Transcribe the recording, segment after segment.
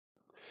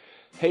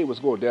Hey,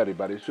 what's going down,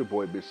 everybody? It's your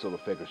boy, Big Soul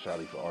Effect, or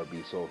Charlie for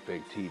RB Soul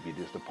Effect TV.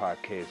 This is the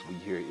podcast we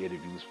hear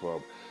interviews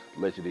from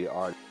legendary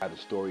artists, the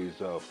stories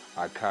of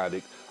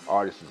iconic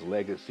artists'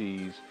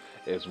 legacies,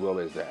 as well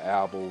as their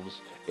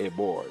albums and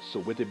more. So,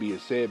 with it being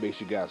said, make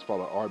sure you guys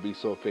follow RB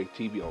Soul Effect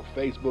TV on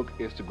Facebook,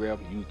 Instagram,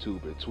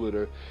 YouTube, and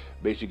Twitter.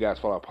 Make sure you guys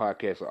follow our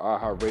podcast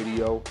on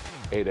iHeartRadio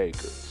and Anchor.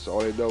 So,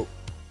 on that note,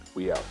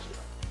 we out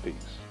here.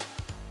 Peace.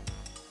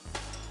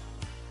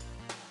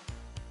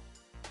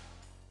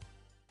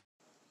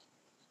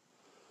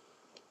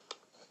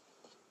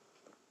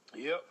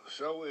 Yep,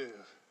 sure is.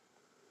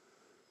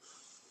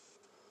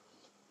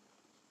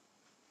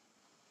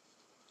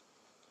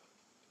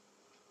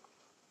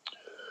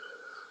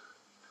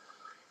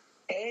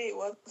 Hey,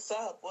 what's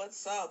up?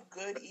 What's up?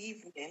 Good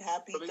evening.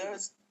 Happy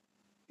Thursday.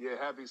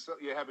 Happy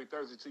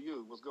Thursday to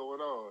you. What's going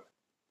on?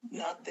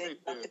 Nothing.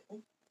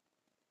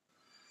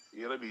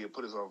 Yeah, let me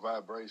put this on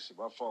vibration.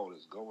 My phone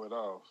is going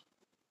off.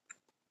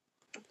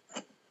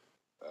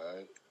 All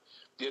right.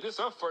 Yeah, this is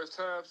our first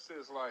time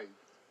since like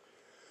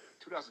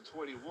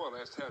 2021.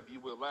 Last time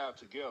you were live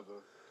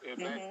together, and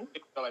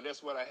like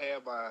that's when I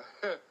had my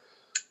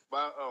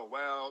my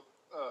wild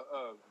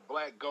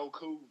black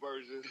Goku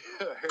version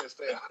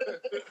hairstyle.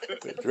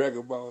 The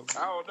Dragon Ball.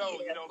 I don't know,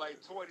 like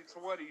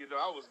 2020,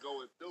 I was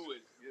going through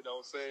it, what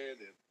I'm saying?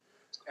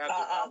 And after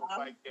I was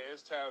like, yeah,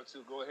 it's time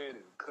to go ahead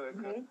and cut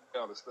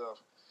all the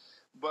stuff.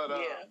 But,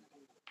 I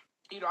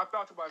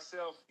thought to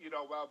myself, a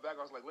while back,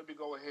 I was like, let me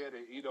go ahead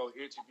and,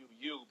 interview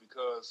you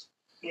because,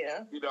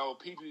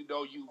 people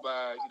know you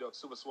by,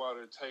 Super Smart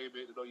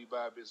Entertainment, know you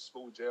by Miss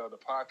Smooth J on the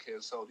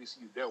podcast. So this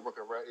is you networking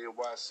around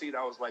NYC. And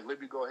I was like, let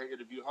me go ahead and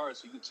interview her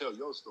so you can tell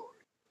your story.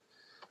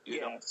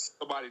 You know,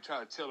 somebody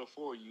trying to tell it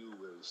for you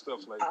and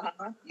stuff like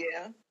that.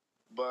 Yeah.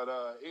 But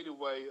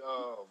anyway,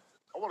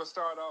 I want to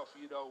start off,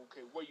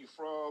 okay, where you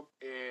from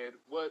and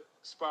what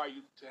inspired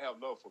you to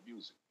have love for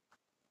music?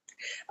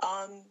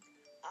 I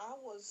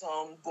was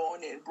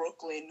born in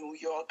Brooklyn, New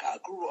York. I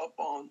grew up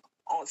on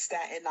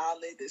Staten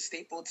Island, the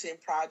Stapleton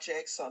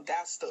Projects.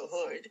 That's the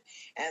hood,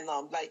 and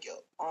I'm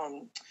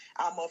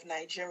of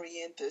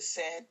Nigerian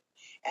descent.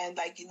 And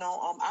I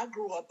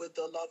grew up with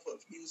the love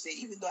of music.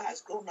 Even though I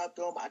has grown up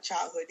during my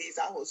childhood days,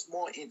 I was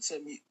more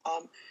into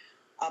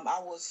I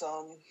was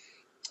a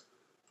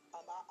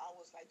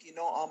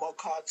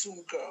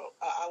cartoon girl.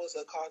 I was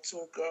a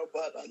cartoon girl,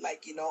 but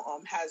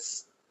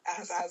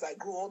as I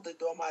grew older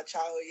during my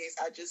childhood years,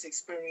 I just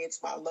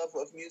experienced my love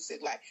of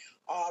music, like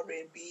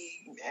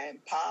R&B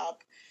and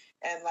pop,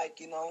 and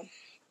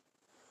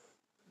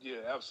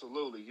Yeah,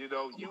 absolutely. You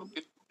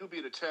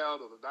being a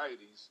child of the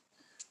 '90s.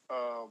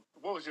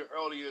 What was your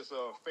earliest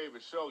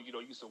favorite show? You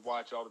used to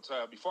watch all the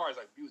time, before as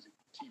like music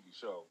TV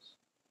shows.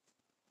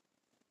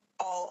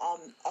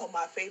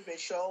 My favorite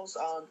shows.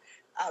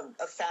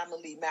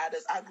 Family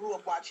Matters. I grew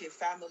up watching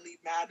Family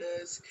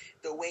Matters,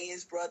 the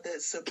Wayans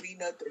brothers,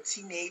 Sabrina the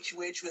Teenage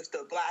Witch with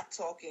the black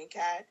talking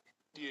cat.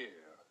 Yeah.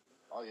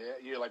 Oh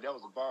yeah, like that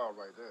was a bomb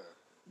right there.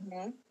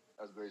 Mm-hmm.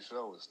 That's a great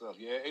show and stuff.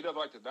 Yeah, ain't nothing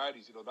like the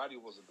 '90s.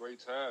 '90s was a great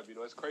time.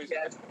 It's crazy.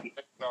 Things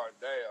are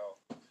down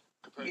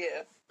compared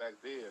to back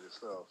then and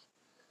stuff.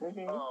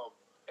 Mm-hmm.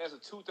 As the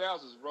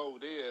 2000s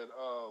rolled in,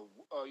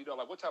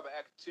 like what type of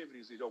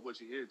activities, what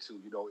you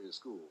into, in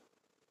school?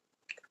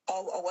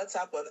 What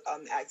type of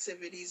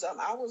activities?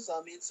 I was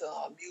into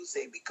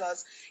music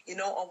because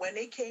when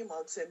it came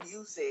to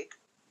music,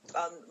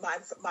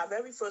 my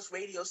very first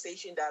radio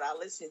station that I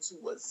listened to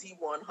was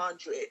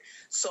Z100.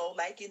 So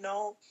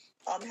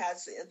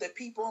has the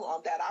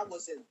people that I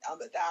was in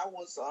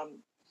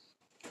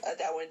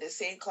that were in the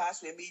same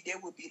class with me, they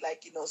would be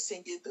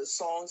singing the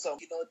songs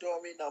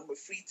during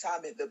free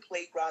time in the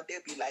playground.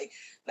 They'd be like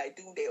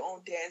doing their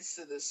own dance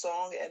to the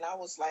song, and I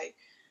was like.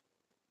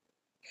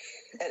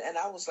 And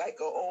I was like,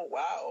 oh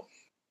wow.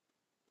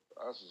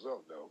 That's what's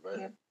up, though,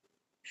 man.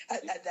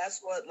 And that's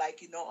what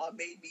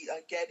made me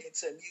get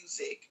into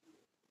music.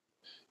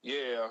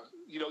 Yeah,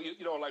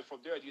 like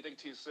from there, you think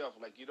to yourself,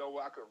 like,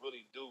 what, I could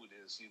really do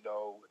this,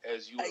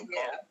 as you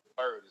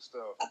learn and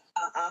stuff.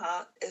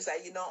 It's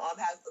like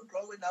has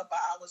growing up,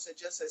 I was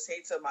just to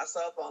say to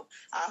myself,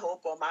 I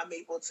hope I'm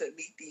able to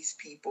meet these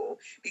people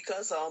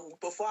because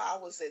before I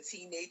was a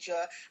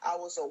teenager, I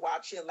was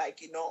watching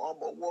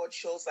award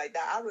shows like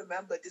that. I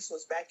remember this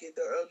was back in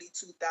the early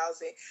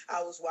 2000s.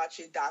 I was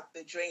watching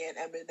Dr. Dre and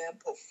Eminem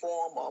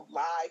perform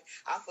live.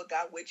 I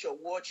forgot which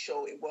award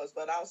show it was,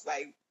 but I was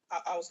like,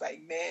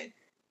 man.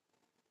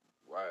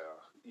 Wow.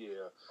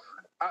 Yeah.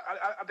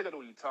 I think I know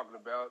what you're talking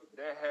about.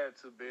 That had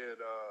to be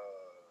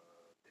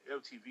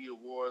MTV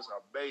Awards,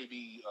 or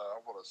maybe I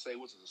want to say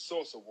what's the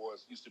Source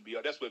Awards used to be.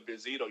 That's what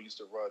Benzino used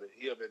to run it.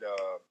 Him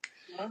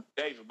and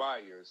David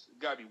Myers.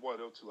 Got to be one of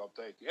those two, I'm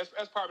thinking.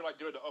 That's probably like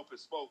during the Up in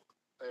Smoke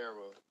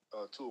era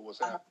tour was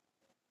happening.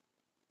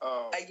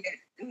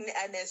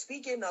 And then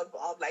speaking of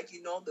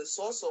the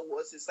Source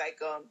Awards, it's like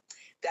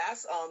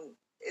that's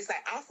it's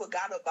like I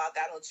forgot about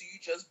that until you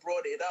just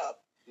brought it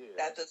up. Yeah.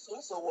 That the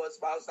Source Awards,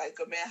 but I was like,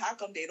 man, how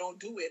come they don't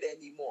do it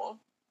anymore?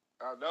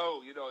 I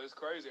know, it's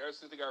crazy. Ever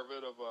since they got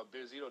rid of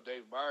Benzino,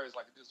 Dave Myers,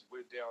 like it just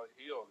went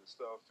downhill and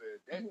stuff.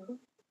 And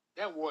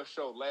that one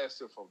show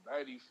lasted from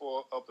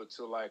 '94 up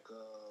until like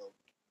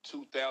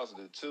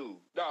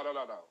 2002.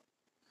 No.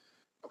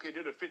 Okay,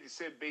 then the 50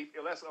 Cent beef,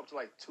 it lasted up to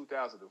like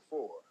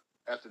 2004.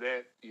 After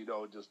that,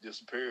 just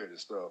disappeared and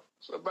stuff.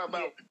 So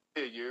about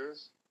 10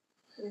 years.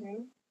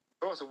 Mm-hmm.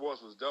 Choice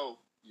Awards was dope.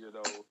 It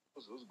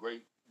was a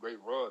great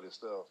run and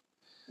stuff.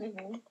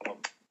 Mm-hmm.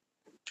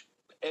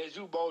 As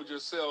you mold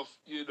yourself,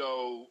 in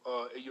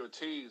your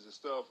teens and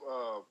stuff,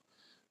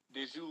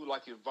 did you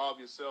like involve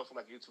yourself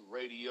like into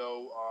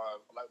radio or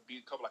like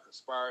become like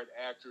aspiring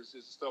actresses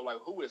and stuff? Like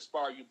who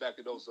inspired you back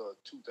in those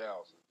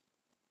 2000s?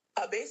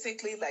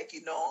 Basically,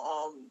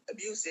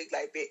 music,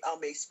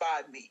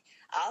 inspired me.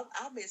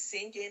 I've been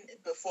singing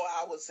before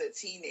I was a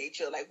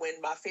teenager. Like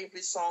when my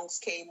favorite songs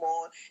came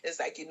on, it's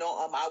like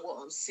I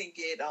will sing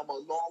it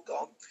along.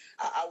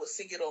 I would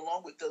sing it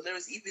along with the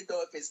lyrics, even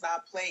though if it's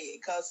not playing,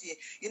 because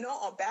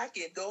back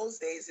in those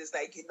days, it's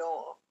like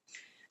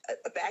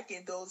back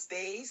in those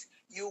days,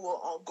 you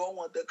will go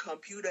on the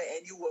computer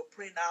and you will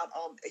print out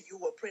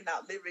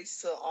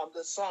lyrics to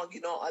the song.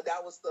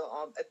 That was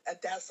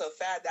that's a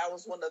fact. That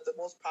was one of the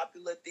most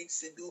popular things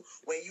to do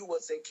when you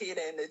was a kid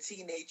and a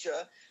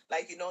teenager.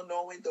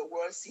 Knowing the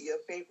words to your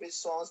favorite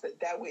songs.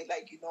 That way,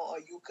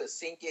 you could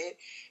sing it.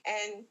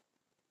 And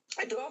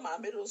during my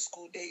middle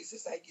school days,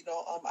 it's like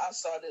I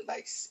started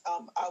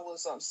I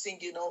was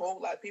singing a whole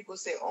lot. People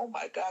say, "Oh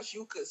my gosh,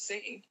 you could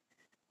sing."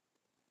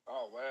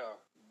 Oh wow.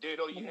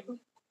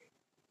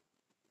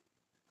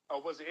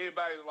 Was there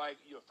anybody like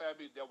your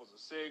family that was a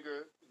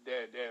singer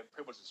that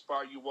pretty much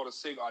inspired you want to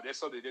sing, or that's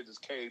something that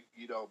just came,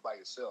 by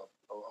yourself,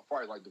 or as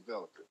far as like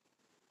developing?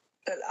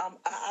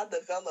 I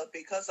developed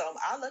because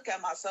I look at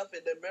myself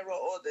in the mirror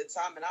all the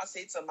time, and I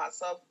say to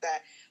myself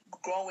that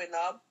growing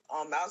up,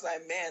 I was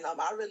like, man,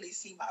 I really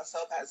see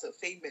myself as a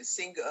famous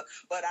singer,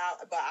 but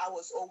I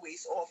was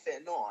always off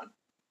and on.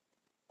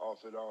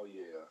 Off and on,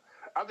 yeah.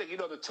 I think, the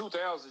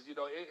 2000s,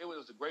 it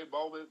was a great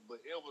moment, but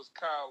it was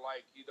kind of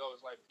like,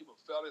 it's like people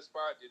felt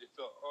inspired, then they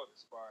felt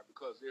uninspired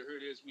because here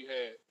it is, we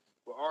had,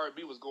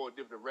 R&B was going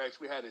different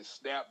directions. We had this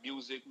snap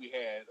music, we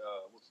had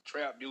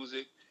trap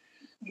music.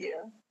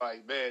 Yeah.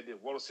 Like, man, the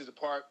 106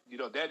 Park,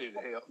 that didn't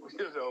help,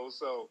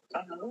 so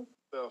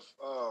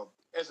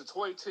as the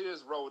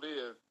 2010s rolled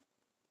in,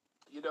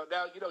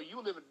 now,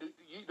 you live in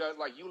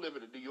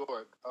New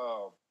York,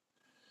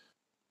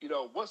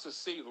 what's the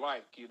scene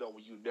like,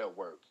 when you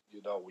network,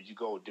 when you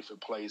go to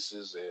different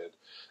places and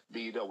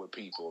meet up with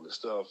people and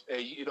stuff. And,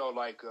 as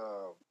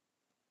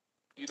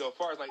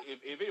far as like,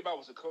 if anybody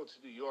was to come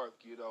to New York,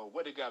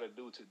 what they got to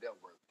do to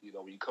network,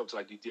 when you come to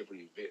like these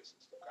different events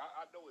and stuff.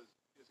 I know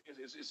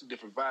it's a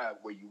different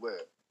vibe where you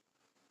at.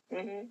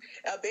 Mm-hmm.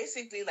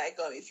 Basically,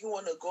 if you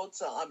want to go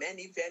to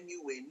any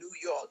venue in New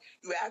York,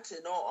 you have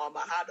to know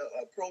how to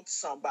approach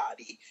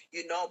somebody.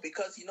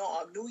 Because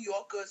New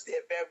Yorkers,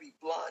 they're very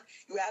blunt.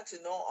 You have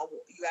to know.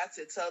 You have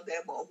to tell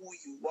them who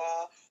you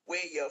are,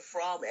 where you're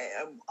from,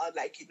 and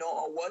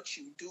what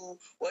you do,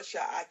 what's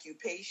your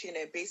occupation,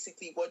 and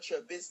basically what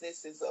your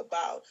business is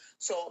about.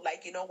 So,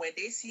 when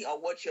they see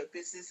what your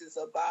business is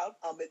about,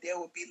 they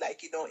will be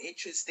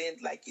interested,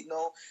 to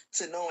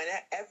know and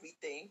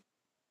everything.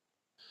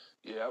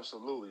 Yeah,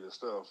 absolutely and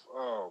stuff.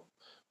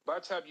 By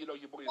the time you're going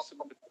to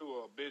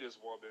a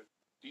businesswoman,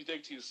 do you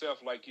think to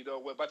yourself like,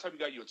 what? By the time you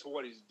got your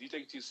 20s, do you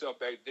think to yourself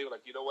back then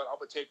like, what? I'm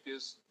gonna take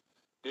this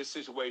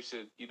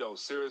situation,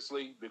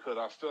 seriously because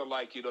I feel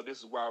like this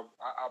is where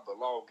I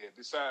belong. And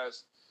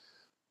besides,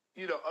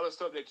 other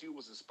stuff that you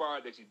was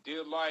inspired that you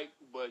did like,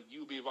 but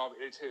you be involved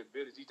in entertainment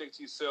business. Do you think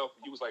to yourself,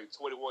 you was like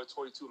 21,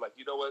 22, like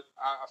what?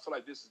 I feel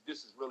like this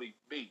is really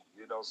me.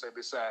 Saying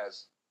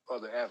besides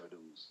other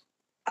avenues.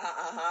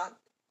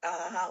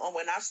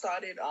 When I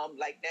started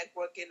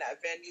networking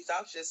at venues,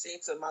 I was just saying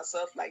to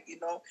myself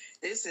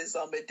this is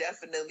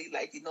definitely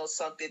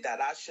something that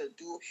I should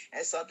do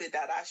and something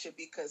that I should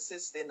be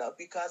consistent of,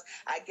 because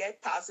I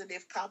get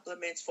positive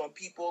compliments from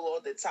people all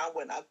the time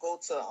when I go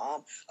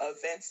to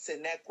events to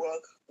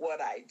network,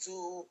 what I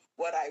do,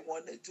 what I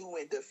want to do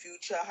in the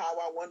future, how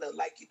I want to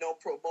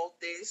promote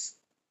this.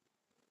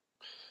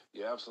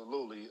 Yeah,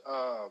 absolutely.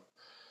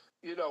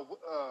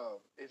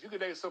 If you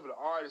could name some of the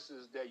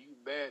artists that you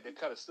met that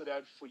kind of stood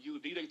out for you,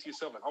 do you think to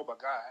yourself like, oh my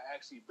God, I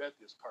actually met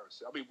this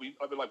person? I mean,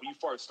 like when you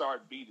first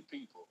started meeting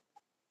people.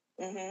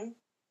 Mm-hmm.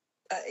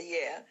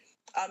 Yeah.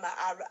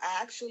 I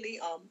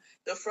actually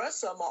the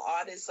first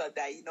artist that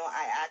I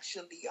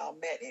actually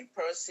met in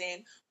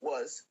person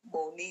was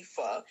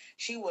Monifa.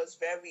 She was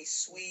very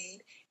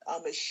sweet.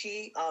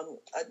 She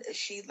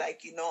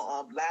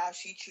laughed.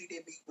 She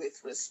treated me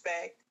with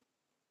respect.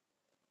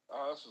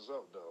 Oh, that's what's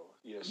up though.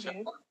 Yeah.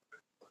 Mm-hmm.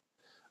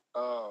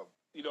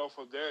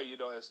 From there,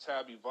 as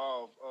time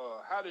evolved,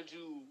 how did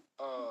you,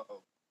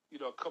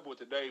 come with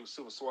the name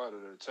Silver Swan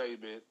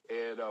Entertainment,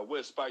 and what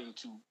inspired you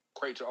to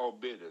create your own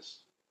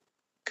business?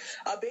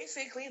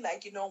 Basically,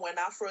 like, when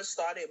I first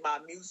started my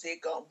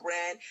music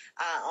brand,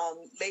 I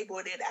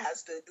labeled it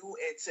as the new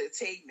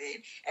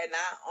entertainment, and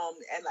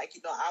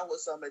I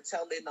was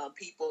telling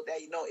people that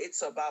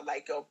it's about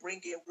like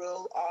bringing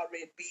real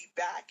R&B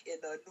back in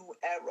a new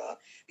era,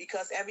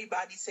 because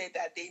everybody said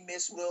that they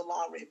miss real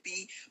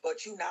R&B,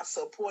 but you're not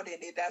supporting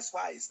it. That's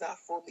why it's not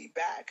fully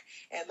back.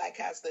 And like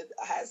as the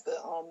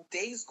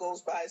days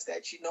goes by, is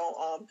that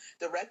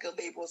the record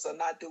labels are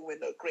not doing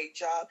a great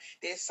job.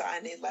 They're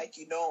signing like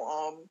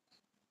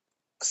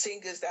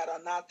singers that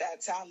are not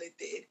that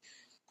talented.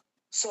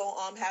 So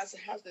as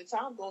the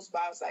time goes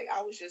by,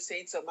 I was just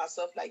saying to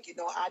myself, like,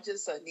 I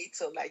just need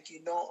to like,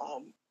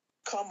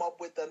 come up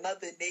with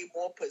another name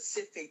more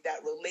specific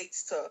that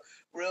relates to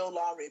real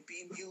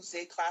R&B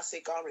music,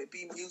 classic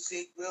R&B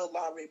music, real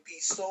R&B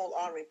soul,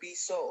 R&B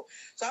soul.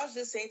 So I was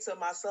just saying to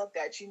myself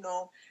that,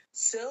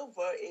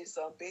 silver is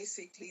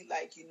basically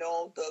like,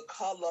 the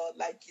color,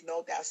 like,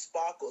 that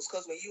sparkles.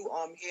 Because when you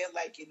hear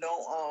like,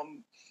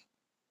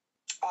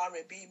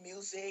 R&B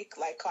music,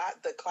 like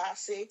the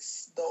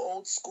classics, the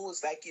old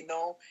schools, like,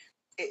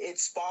 it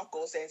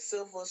sparkles, and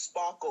silver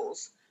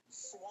sparkles.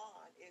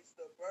 Swan is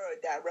the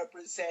bird that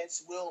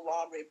represents real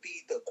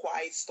R&B, the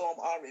quiet storm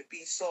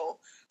R&B. So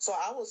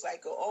I was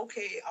like,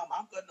 okay,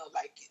 I'm gonna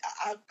like,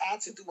 I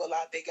had to do a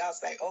lot of things. I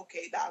was like,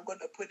 okay, now I'm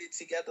gonna put it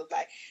together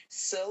like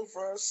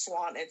Silver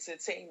Swan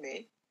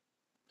Entertainment.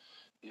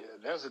 Yeah,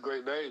 that's a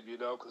great name,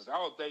 because I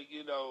don't think,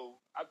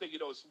 I think,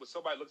 when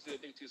somebody looks at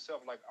it, think to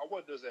yourself, like,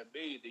 what does that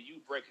mean? That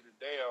you breaking it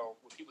down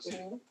when people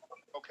say,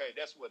 okay,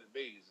 that's what it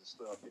means and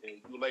stuff,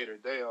 and you later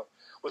it down.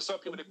 Well, some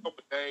people, they come up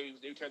with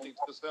names, they try to think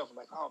to themselves,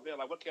 like, oh, man,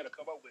 like, what can I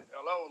come up with?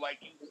 Hello, like,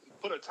 you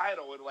put a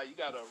title and, like, you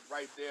got to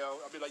write down,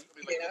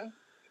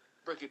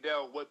 break it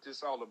down what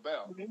this all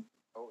about, and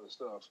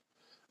stuff.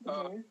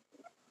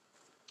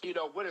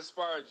 What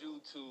inspired you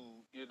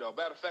to,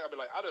 matter of fact,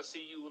 I done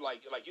see you,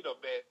 like, man,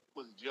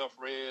 was Jeff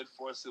Red,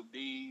 Force of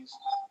D's,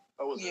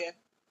 was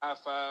High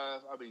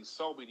Five,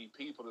 so many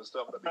people and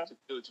stuff, to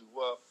build you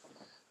up.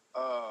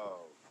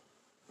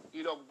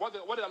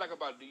 What I like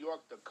about New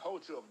York, the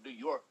culture of New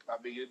York,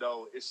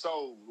 it's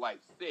so, like,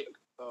 thick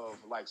of,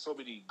 like, so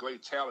many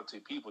great,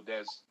 talented people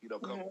that's,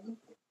 come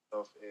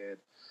stuff, and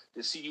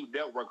to see you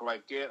network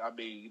like that,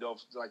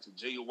 like the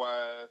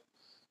Genuine,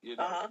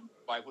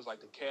 like was like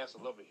the cast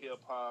of Love and Hip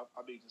Hop.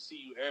 To see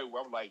you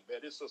everywhere, I'm like,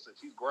 man, this sister,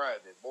 she's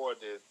grinding more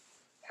than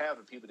half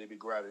the people that be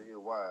grinding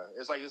in wine.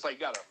 It's like you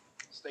gotta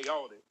stay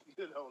on it,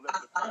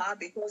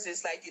 because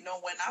it's like,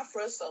 when I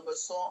first saw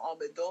those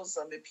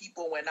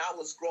people when I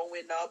was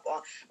growing up,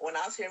 when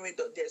I was hearing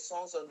their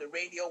songs on the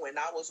radio, when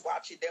I was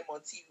watching them on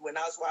TV, when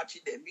I was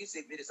watching their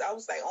music videos, I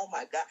was like, oh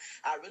my God,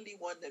 I really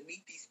want to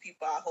meet these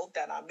people. I hope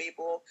that I'm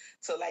able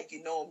to like,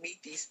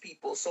 meet these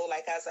people. So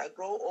like as I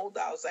grow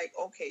older, I was like,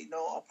 okay,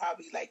 I'll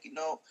probably like,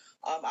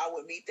 I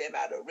would meet them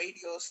at a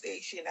radio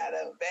station, at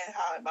an event.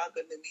 How am I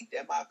going to meet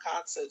them at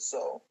concerts?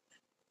 So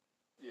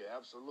yeah,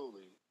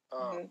 absolutely.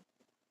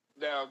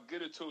 Now,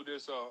 get into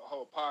this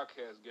whole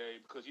podcast game,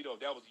 because,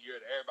 that was the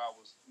year that everybody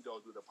was,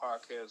 doing the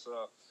podcast.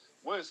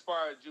 What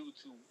inspired you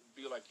to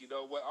be like,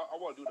 what, I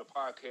want to do the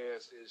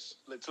podcast is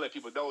to let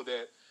people know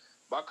that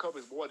my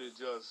company is more than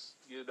just,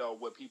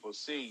 what people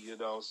see,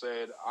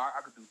 saying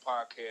I could do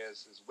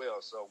podcasts as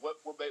well. So what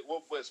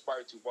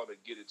inspired you to want to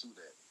get into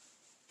that?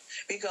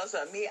 Because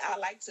me, I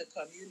like to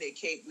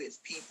communicate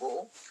with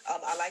people.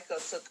 I like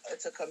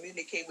to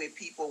communicate with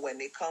people when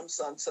it comes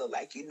to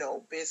like,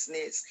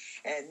 business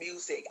and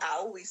music. I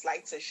always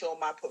like to show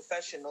my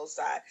professional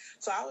side.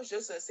 So I was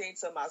just saying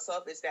to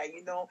myself is that,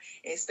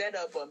 instead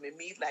of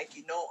me like,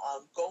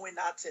 going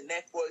out to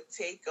network,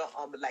 take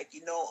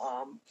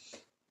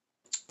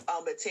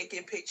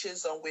taking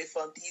pictures with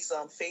these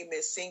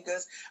famous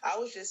singers, I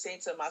was just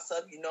saying to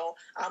myself,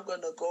 I'm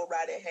gonna go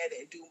right ahead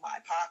and do my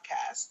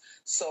podcast.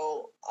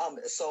 So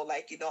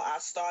like,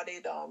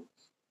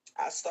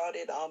 I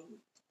started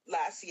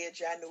last year,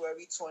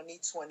 January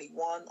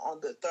 2021, on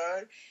the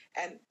 3rd,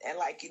 and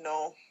like,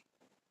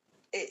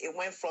 it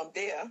went from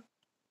there.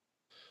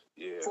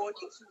 Yeah.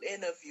 42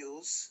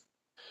 interviews.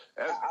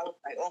 I was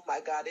like, oh my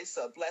God, it's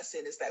a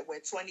blessing. It's like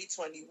when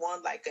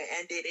 2021 like it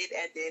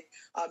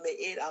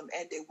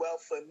ended well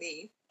for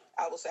me.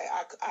 I was like,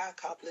 I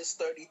accomplished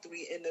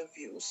 33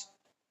 interviews.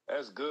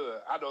 That's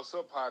good. I know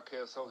some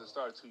podcast hosts that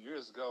started 2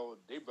 years ago,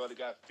 they barely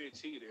got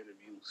 15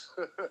 interviews.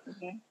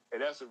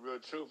 And that's the real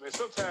truth. And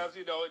sometimes,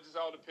 it just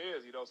all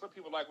depends. Some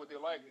people like what they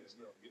like and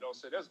stuff.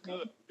 So that's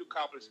good. You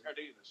accomplished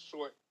everything in a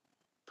short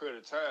period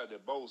of time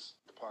that most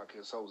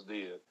podcast hosts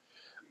did.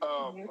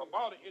 Of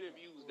all the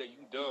interviews that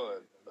you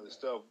done and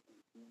stuff,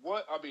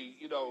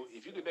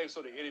 if you could name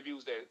some of the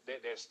interviews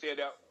that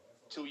stand out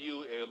to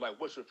you, and like,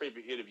 what's your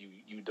favorite interview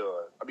you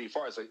done? As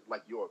far as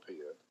like your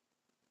opinion.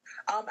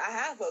 I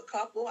have a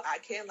couple. I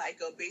can't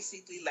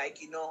basically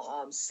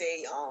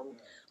say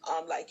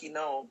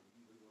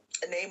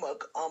name a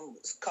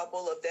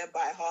couple of them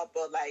by heart,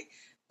 but like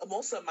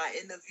most of my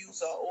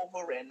interviews are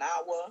over an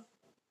hour.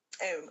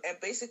 And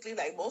basically,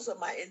 like most of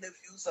my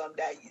interviews,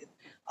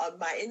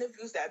 my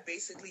interviews that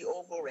basically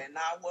over an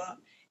hour,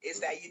 is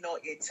that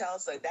it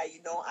tells her that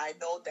I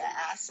know the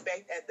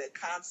aspect and the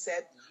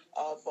concept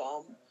of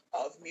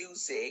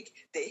music,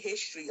 the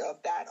history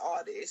of that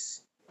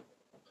artist.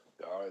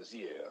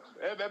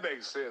 Yeah, that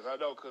makes sense. I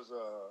know because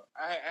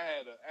I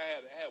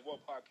had one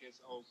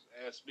podcast host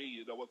ask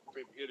me, what's my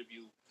favorite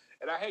interview,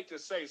 and I hate to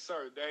say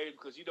certain names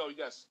because you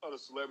got other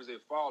celebrities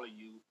that follow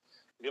you,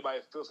 and they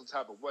might feel some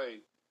type of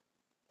way,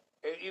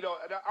 and and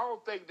I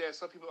don't think that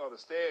some people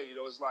understand.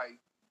 It's like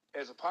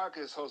as a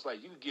podcast host,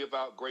 like you can give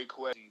out great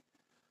questions.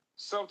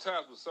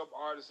 Sometimes with some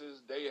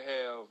artists, they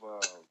have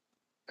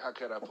how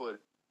can I put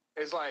it?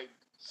 It's like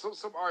some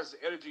artists'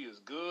 energy is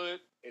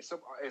good, and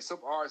some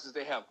artists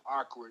they have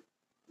awkward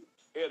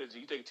energy.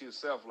 You think to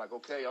yourself, like,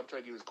 okay, I'm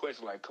trying to give this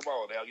question, like, come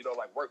on now,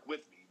 like work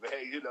with me,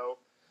 man,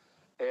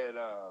 and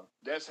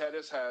that's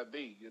how it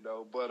be,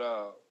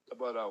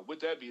 But with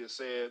that being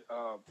said,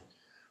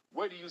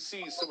 where do you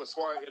see some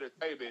smart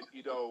entertainment,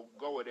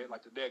 going in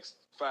like the next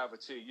 5 or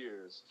 10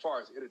 years, as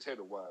far as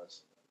entertainment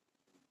wise?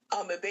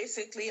 And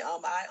basically,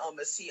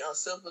 I see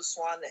Silver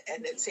Swan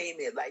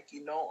Entertainment, like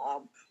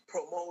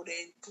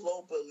promoting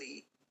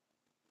globally,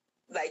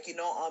 like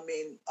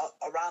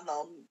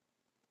around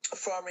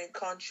foreign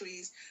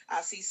countries.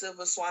 I see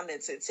Silver Swan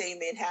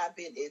Entertainment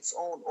having its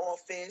own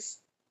office,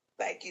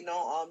 like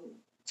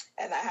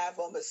and I have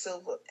a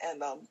silver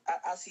and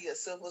I see a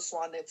Silver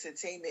Swan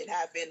Entertainment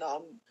having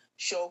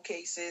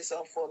showcases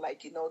for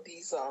like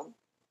these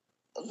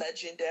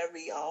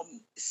legendary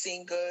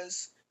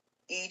singers.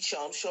 Each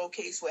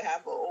showcase will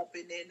have an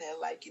opening and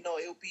like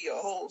it'll be a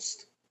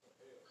host.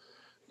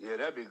 Yeah,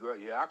 that'd be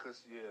great. Yeah,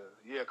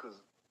 because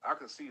I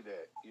can see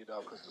that,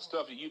 because the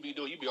stuff that you be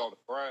doing, you be on the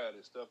grind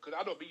and stuff. Because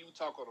I know you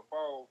talk on the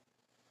phone,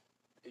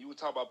 and you were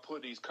talking about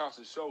putting these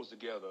concert shows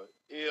together.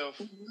 And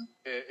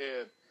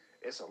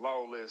it's a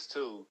long list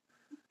too.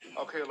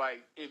 Okay,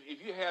 like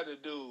if you had to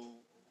do,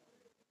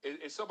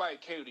 if somebody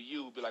came to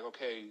you, be like,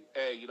 okay,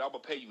 hey, I'm gonna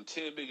pay you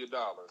 $10 million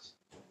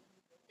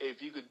if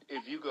you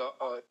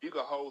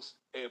could host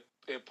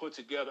and put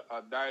together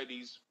a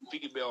 '90s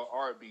female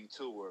R&B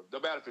tour, no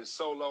matter if it's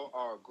solo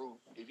or a group.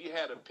 If you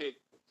had to pick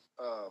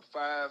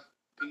 5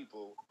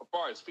 people, as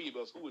far as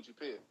females, who would you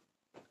pick?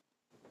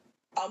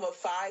 I'm a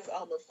five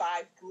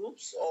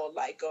groups or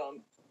like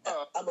I'm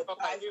a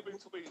five in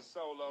between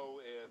solo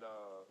and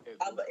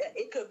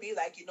it could be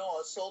like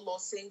a solo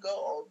singer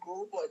or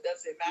group, or it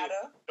doesn't matter.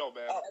 Yeah, no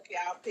matter. Okay,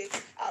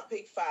 I'll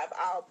pick 5.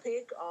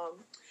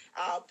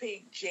 I'll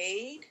pick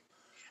Jade.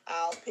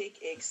 I'll pick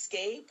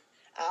Escape.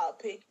 I'll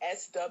pick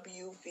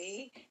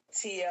SWV,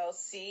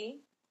 TLC,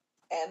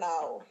 and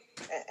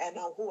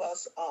who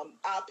else?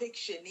 I'll pick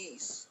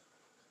Shanice.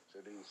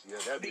 Yeah,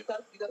 that'd be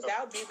because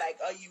that would be like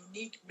a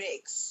unique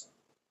mix.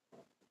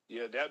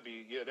 Yeah, that'd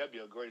be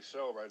a great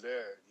show right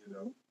there.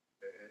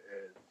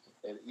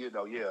 And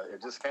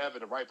and just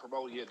having the right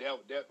promoter,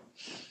 that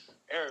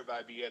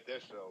everybody be at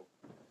that show.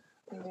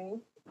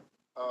 Mm-hmm.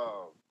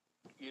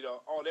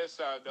 On that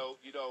side note,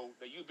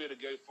 that you've been in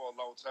the game for a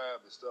long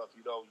time and stuff.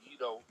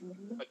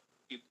 Mm-hmm.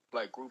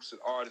 like groups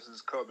and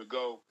artists come and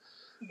go.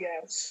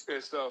 Yes.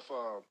 And stuff.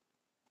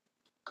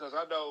 Because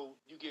I know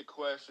you get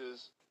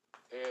questions,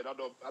 and I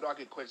know I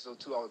get questions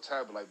too all the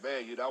time. But like,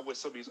 man, I wish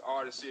some of these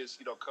artists,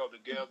 come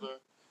together.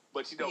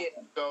 But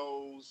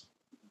those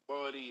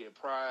money and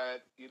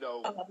pride,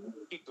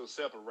 keep them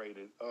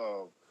separated.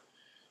 For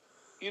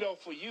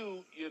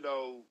you,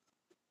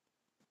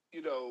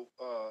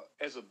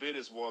 as a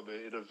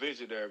businesswoman and a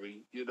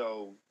visionary,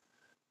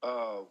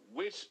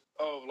 which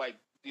of like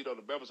the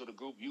members of the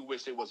group you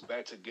wish they was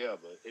back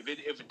together?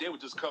 If they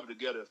would just come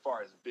together as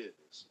far as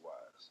business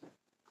wise.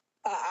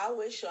 I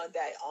wish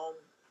that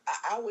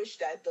I wish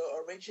that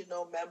the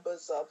original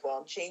members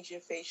of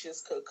Changing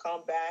Faces could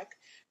come back.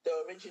 The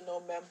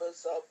original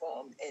members of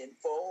In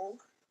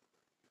Vogue,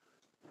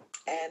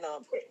 and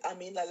I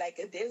mean like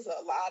there's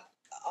a lot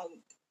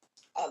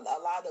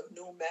of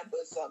new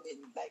members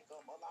in like a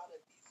lot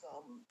of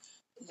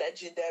these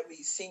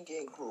legendary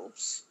singing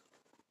groups.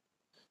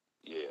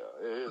 Yeah,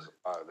 it is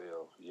a lot of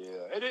them.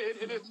 Yeah, and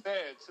it is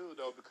sad too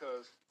though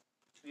because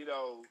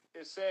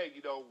it's sad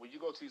when you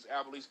go to these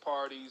Applebee's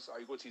parties or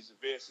you go to these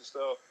events and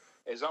stuff.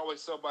 There's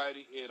always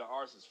somebody in the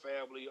artist's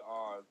family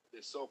or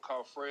their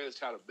so-called friends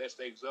trying to mess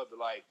things up. They're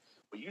like,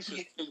 well, you should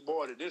speak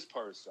more to this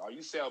person, or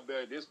you sound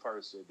better than this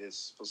person.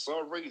 This for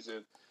some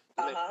reason,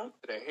 you let to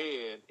their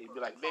head and be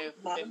like, man,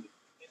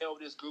 hell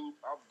this group,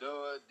 I'm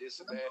done,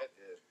 this and that.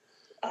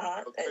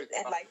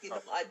 And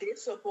like they're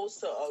supposed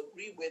to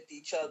agree with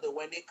each other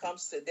when it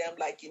comes to them,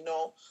 like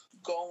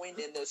going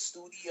in the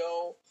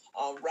studio,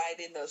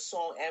 writing a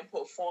song and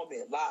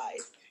performing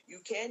live. You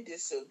can't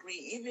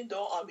disagree, even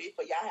though if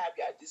y'all have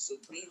your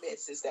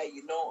disagreements, is that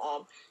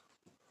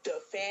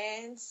the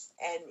fans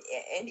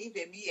and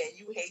even me and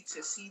you hate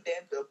to see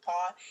them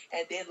depart,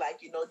 and then like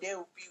they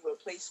will be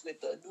replaced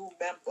with a new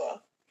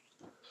member.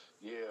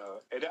 Yeah,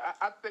 and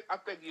I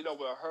think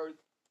what hurt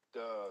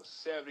the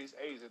 70s,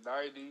 80s, and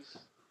 90s,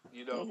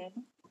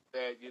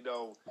 that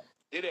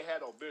they didn't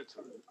have no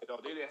mentor.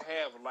 They didn't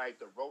have like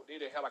they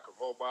didn't have like a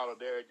role model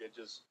there that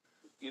just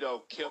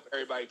kept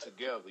everybody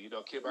together.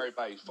 Kept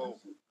everybody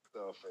focused.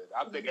 stuff. And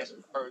I think that's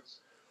what hurts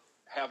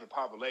half the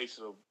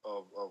population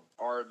of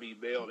R&B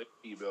male and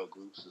female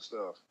groups and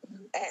stuff.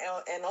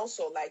 And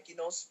also, like, you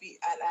know,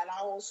 and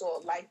I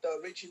also like the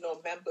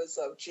original members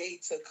of J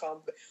to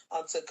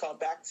come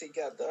back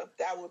together.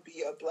 That would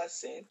be a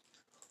blessing.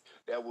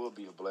 That would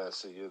be a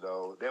blessing, you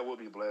know. That would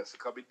be a blessing.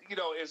 You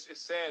know, it's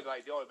sad.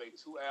 Like, they only made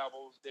 2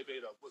 albums. They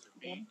made a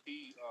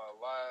BT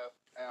live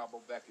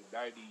album back in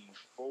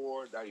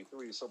 94,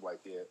 93, or something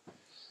like that.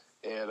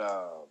 And,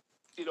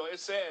 you know,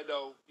 it's sad,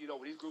 though, you know,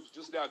 when these groups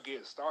just now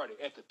getting started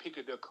at the peak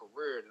of their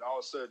career and all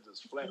of a sudden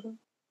just flat,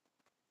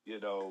 you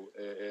know.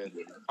 And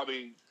I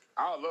mean,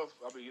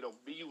 you know,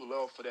 you would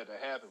love for that to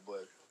happen,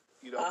 but,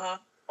 you know,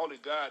 only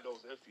God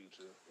knows their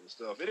future and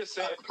stuff. It is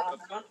sad.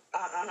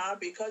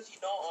 Because, you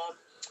know,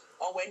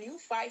 when you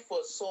fight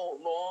for so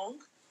long,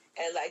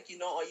 and, like, you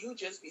know, or you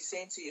just be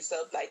saying to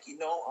yourself, like, you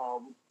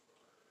know,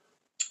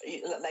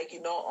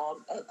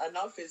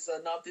 enough is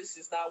enough. This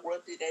is not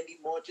worth it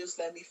anymore. Just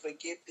let me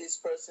forgive this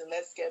person.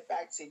 Let's get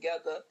back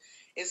together.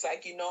 It's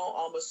like, you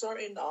know, a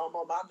certain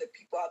amount of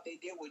people out there,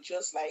 they would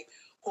just, like,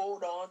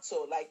 hold on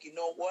to, like, you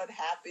know, what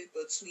happened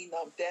between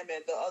them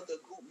and the other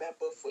group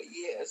member for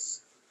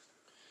years.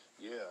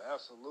 Yeah,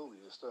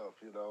 absolutely, and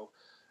stuff, you know.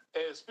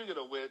 And speaking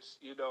of which,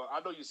 you know, I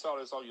know you saw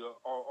this on your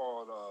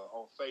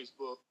on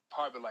Facebook,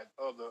 probably like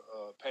other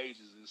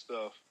pages and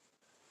stuff.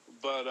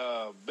 But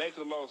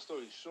making a long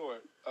story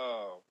short,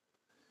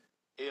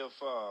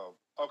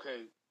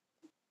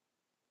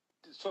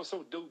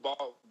 some dude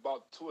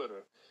bought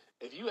Twitter.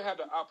 If you had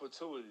the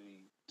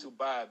opportunity to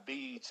buy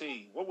BET,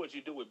 what would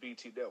you do with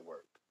BET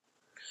Network?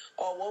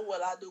 Or what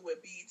will I do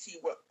with BET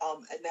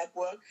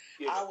network?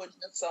 Yeah. I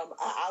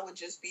would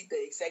just be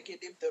the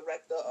executive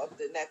director of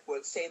the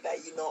network. Say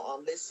that, you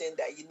know, listen,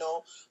 that, you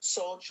know,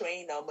 Soul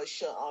Train, I'm gonna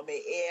share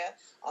the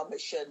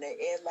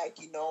air, like,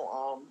 you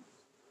know,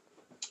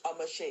 I'm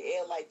gonna share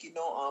air, like, you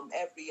know,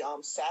 every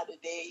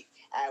Saturday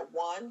at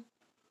 1.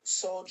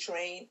 Soul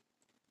Train.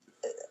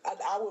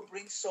 I would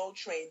bring Soul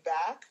Train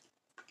back.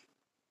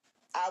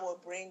 I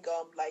would bring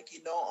like,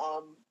 you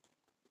know,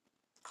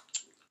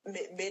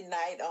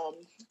 midnight.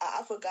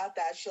 I forgot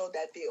that show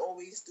that they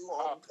always do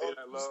on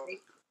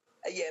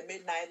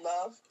Midnight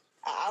Love.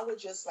 I would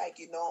just, like,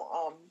 you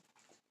know,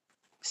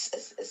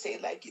 say,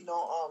 like, you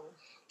know,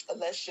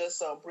 let's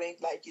just bring,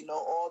 like, you know,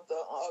 all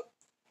the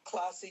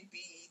classic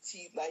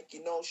BET, like,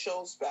 you know,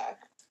 shows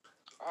back.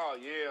 Oh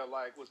yeah,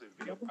 like, was it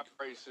Video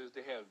Vibrations?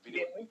 They had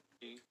Video.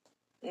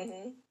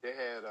 They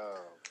had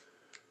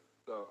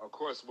of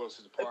course, most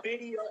of the part.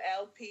 Video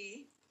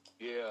LP.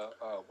 Yeah,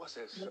 what's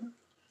that show?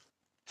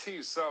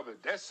 T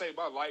Summit. That saved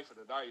my life in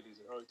the 90s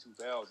and early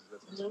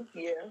 2000s.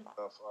 Yeah.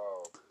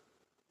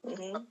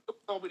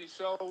 So many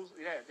shows.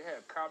 They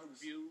had Comic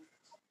View.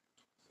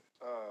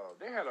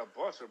 They had a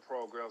bunch of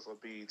programs on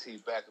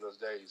BET back in those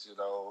days, you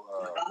know.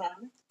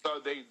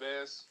 Sunday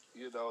Best,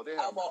 you know. They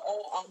had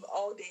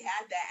they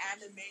had that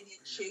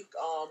animated chick,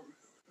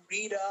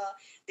 Rita.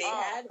 They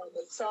had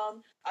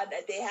some.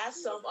 They had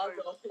some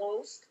other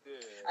host.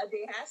 Yeah.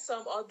 They had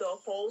some other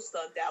host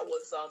that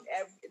was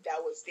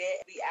that was there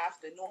every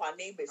afternoon. Her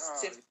name is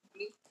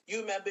Tiffany.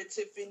 You remember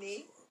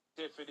Tiffany?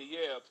 Tiffany,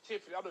 yeah,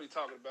 Tiffany. I know you're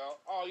talking about.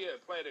 Oh yeah,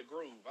 Planet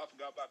Groove. I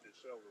forgot about this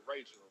show with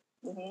Rachel.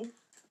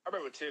 I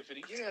remember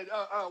Tiffany. Yeah,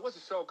 what's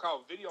the show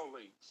called? Video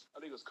Links. I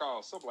think it was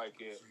called something like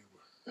that.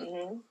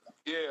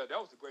 Yeah, that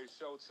was a great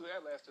show too.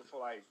 That lasted for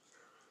like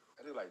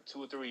 2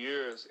 or 3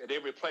 years, and they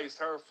replaced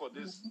her for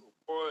this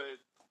boy,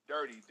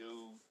 dirty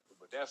dude.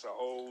 But that's a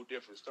whole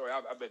different story.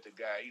 I met the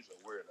guy; he's a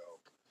weirdo.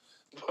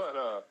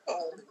 But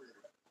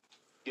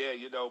yeah,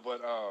 you know.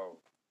 But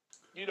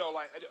you know,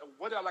 like,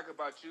 what I like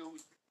about you,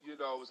 you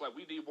know, it's like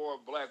we need more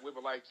Black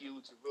women like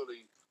you to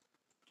really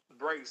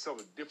bring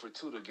something different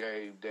to the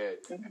game that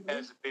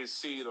hasn't been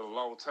seen in a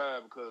long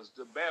time. Because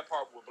the bad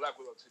part with Black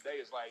women today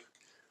is, like,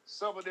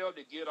 some of them,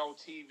 they get on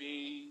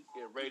TV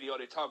and radio,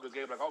 they talk the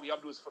game like, oh, yeah,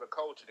 I'm doing this for the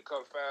culture. They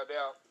come find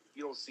out,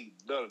 you don't see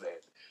none of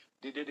that.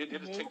 They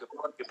just take the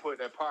money and put it in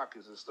their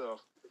pockets and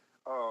stuff.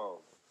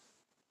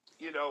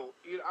 You know,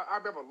 I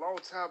remember a long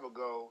time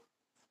ago,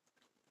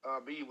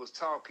 me was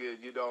talking,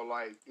 you know,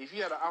 like, if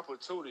you had an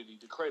opportunity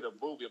to create a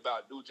movie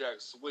about New Jack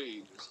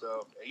Swing and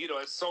stuff, and, you know,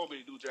 there's so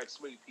many New Jack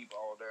Swing people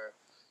on there,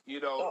 you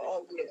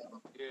know.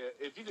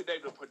 If you could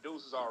name the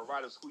producers or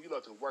writers who you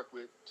love to work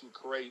with to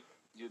create,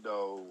 you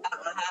know.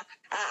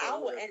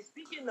 And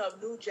speaking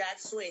of New Jack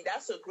Swing,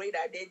 that's a great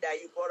idea that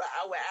you brought up.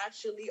 I would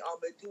actually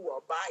do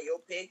a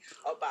biopic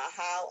about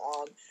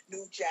how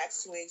New Jack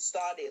Swing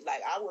started.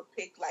 Like, I would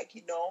pick, like,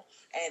 you know,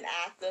 an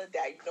actor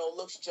that, you know,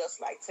 looks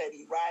just like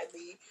Teddy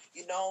Riley.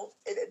 You know,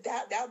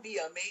 that would be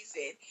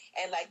amazing.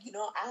 And, like, you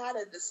know, I had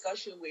a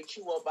discussion with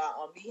you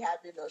about me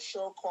having a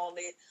show called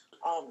it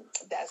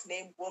that's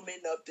named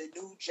Woman of the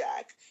New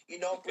Jack. You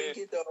know,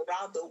 bringing the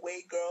around the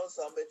way girls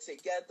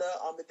together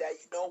that,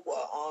 you know, were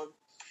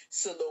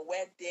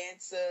silhouette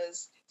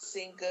dancers,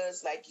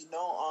 singers, like, you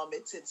know,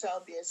 to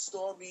tell their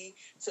story,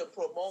 to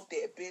promote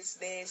their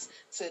business,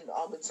 to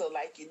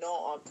like, you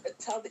know,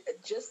 tell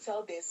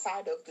their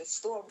side of the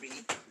story.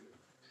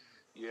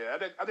 Yeah,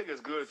 I think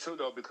it's good too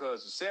though,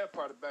 because the sad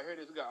part about here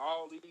is we got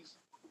all these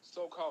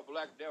so-called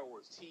black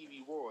networks,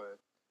 TV One,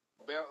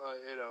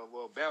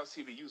 Bounce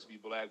TV used to be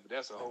black, but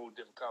that's a whole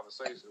different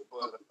conversation.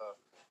 But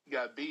you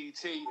got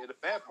BET, and the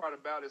bad part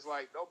about it is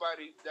like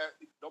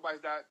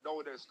nobody's not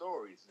knowing their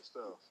stories and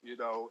stuff, you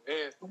know.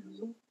 And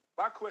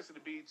my question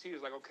to BET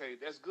is like, okay,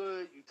 that's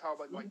good. You talk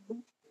about like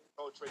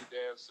trade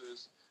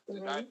dancers, the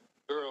night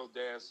girl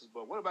dancers,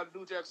 but what about the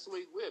New Jack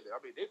Swing women? I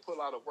mean, they put a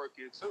lot of work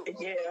in too.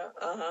 Yeah,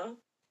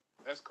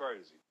 That's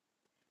crazy.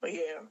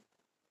 Yeah.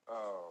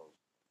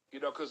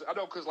 Because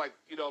like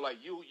like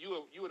you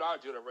and our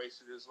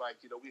generation is like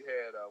we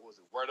had was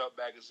it Word Up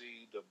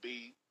magazine, The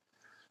Beat,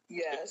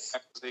 yes,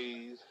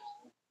 magazines,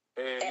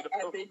 and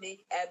Ebony.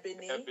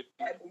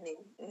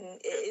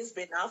 It's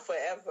been out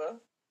forever.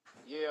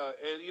 Yeah,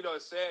 and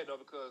it's sad though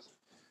because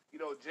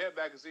Jet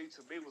magazine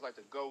to me was like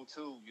the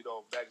go-to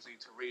magazine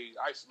to read.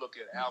 I used to look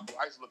at album.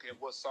 I used to look at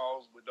what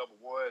songs were number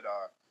one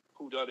or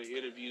who done an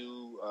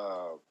interview.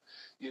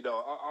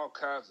 All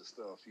kinds of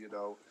stuff.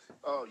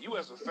 You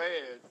as a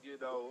fan,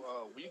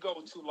 when you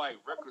go to like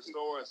record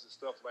stores and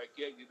stuff like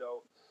that,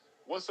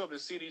 what's some of the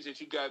CDs that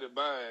you got in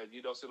mind?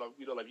 So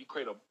like you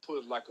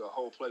put like a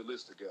whole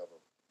playlist together.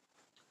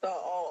 So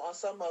on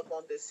some of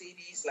the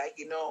CDs, like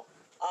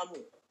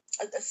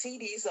the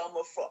CDs of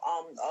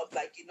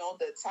like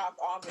the top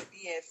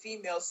R&B and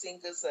female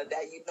singers that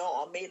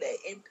made an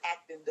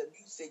impact in the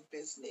music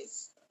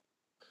business.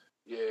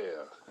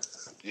 Yeah.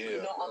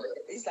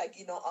 It's like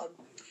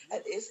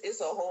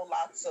it's a whole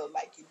lot to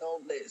like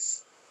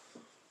list,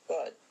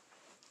 but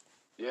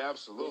yeah,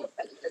 absolutely.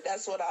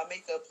 That's what I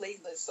make a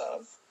playlist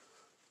of.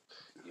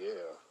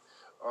 Yeah,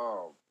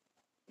 I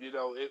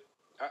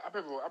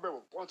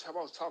remember one time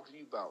I was talking to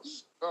you about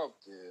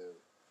something.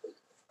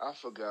 I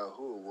forgot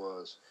who it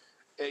was,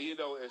 and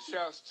and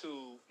shouts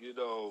to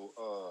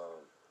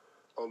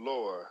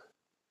Allure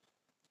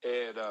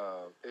and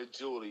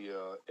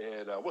Julia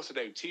and what's her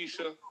name,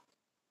 Tisha.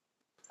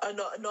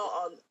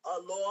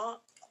 Allure.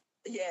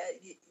 Yeah,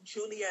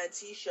 Julia and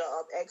Tisha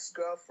of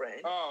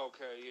Ex-Girlfriend. Oh,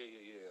 okay,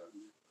 yeah.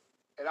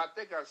 And I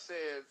think I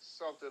said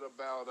something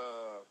about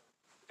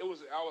I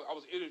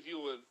was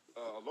interviewing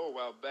a little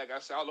while back. I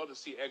said I'd love to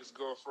see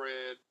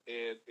Ex-Girlfriend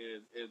and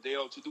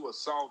they'll to do a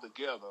song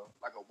together,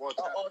 like a one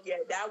time. Oh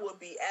yeah, that would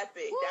be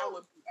epic. Woo! That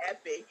would be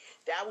epic.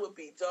 That would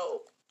be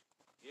dope.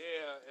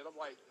 Yeah, and I'm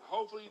like,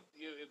 hopefully,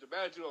 if the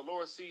manager or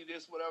Laura see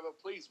this, whatever,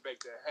 please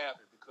make that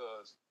happen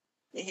because.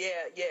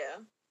 Yeah.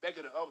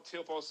 Making an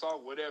up-tempo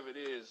song, whatever it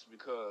is,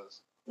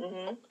 because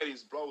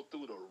ladies blow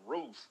through the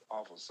roof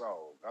off a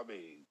song. I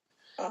mean,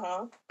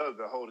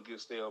 the whole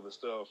against them and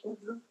stuff.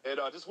 And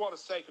I just want to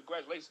say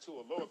congratulations to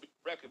Allure being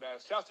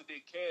recognized. Shouts to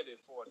Nick Cannon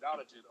for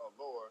acknowledging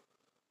Allure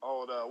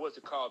on, what's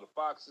it called, the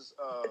Fox's...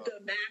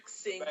 the Max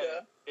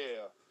Singer.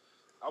 Yeah.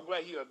 I'm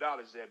glad he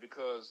acknowledged that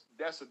because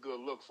that's a good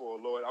look for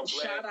Allure.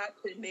 Shout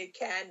out to Nick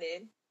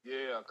Cannon.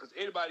 Yeah, because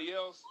anybody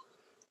else...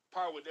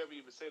 probably would never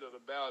even say that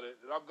about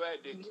it. And I'm glad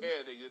Nick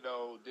Cannon,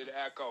 didn't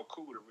act all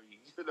coolery,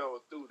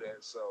 through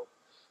that. So,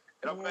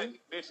 and I'm glad you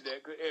mentioned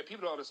that. And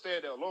people don't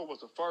understand that Allure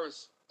was the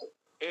first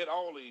and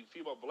only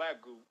female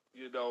black group,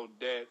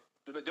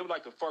 that they were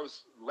like the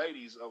first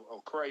ladies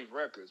of Crave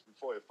Records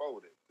before it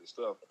folded and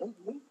stuff.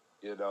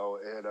 And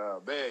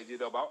man,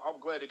 I'm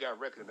glad they got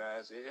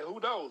recognized. And who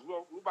knows,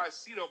 we might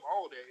see them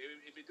on there.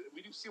 If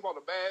we do see them on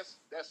the mask,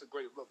 that's a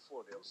great look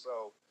for them.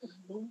 So,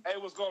 hey,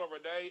 what's going on,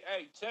 Renee?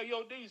 Hey, tell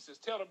your nieces,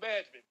 tell the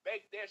management,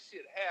 make that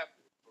shit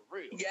happen for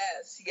real.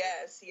 Yes.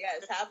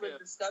 Have a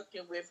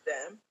discussion with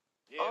them.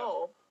 Yeah.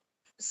 Oh,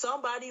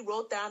 somebody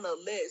wrote down a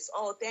list.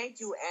 Oh, thank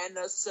you,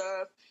 Anna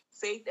Surf,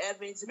 Faith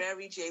Evans,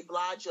 Mary J.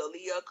 Blige,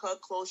 Aaliyah, Cut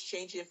Close,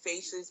 Changing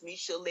Faces,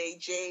 Michelet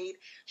Jade,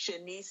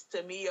 Shanice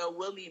Tamia,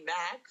 Willie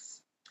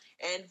Max,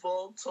 En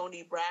Vogue,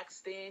 Tony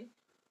Braxton,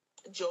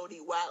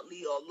 Jody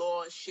Watley, or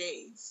Lauren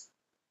Shades.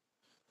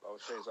 Oh,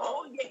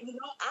 yeah,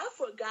 I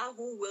forgot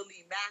who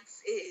Willie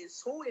Max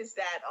is. Who is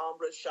that,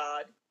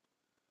 Rashad?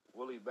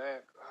 Willie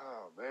Max?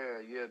 Oh,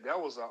 man, yeah, that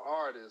was an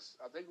artist.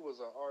 I think it was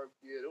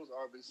it was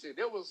RBC.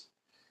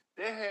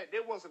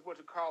 There wasn't what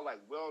you call, like,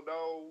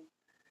 well-known.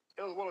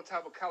 It was one of the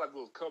type of kind of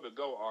those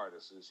come-and-go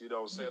artists,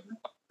 saying,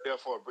 there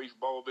for a brief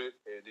moment,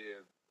 and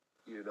then,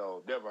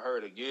 never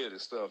heard again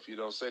and stuff,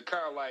 saying,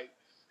 kind of like,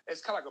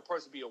 it's kind of like a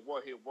person be a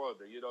one-hit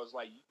wonder, it's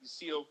like you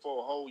see them for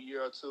a whole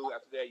year or two,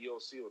 after that you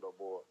don't see them no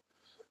more.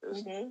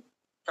 Because,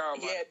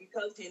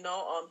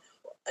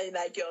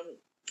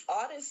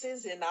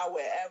 artists in our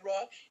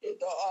era, in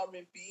the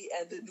R&B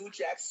and the New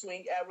Jack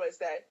Swing era, is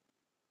that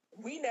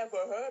we never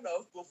heard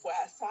of before.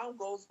 As time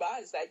goes by,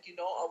 it's like,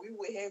 we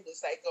would hear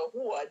this like,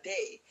 who are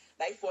they?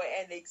 Like, for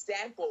an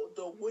example,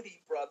 the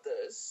Woody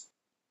Brothers.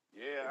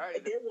 Yeah.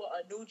 They were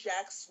a New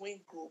Jack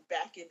Swing group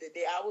back in the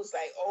day. I was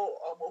like,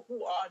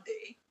 who are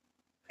they?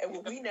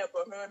 And we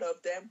never heard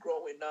of them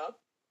growing up.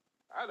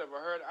 I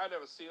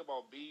never see them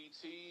on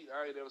BET.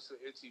 I ain't never seen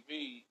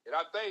MTV. And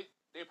I think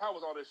they probably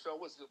was on this show.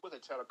 What's the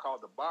channel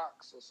called? The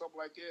Box or something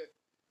like that?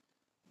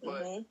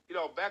 But, you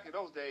know, back in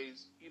those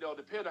days, you know,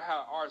 depending on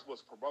how ours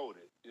was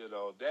promoted, you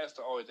know, that's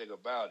the only thing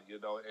about it, you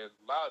know. And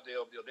a lot of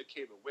them, you know, they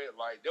came and went.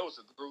 Like, there was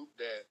a group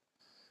that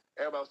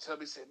everybody was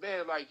telling me, said,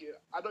 man, like,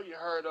 I know you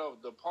heard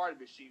of the Party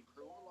Machine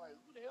crew. I'm like,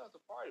 who the hell is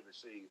the Party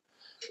Machine?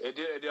 And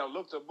then I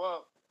looked them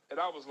up, and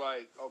I was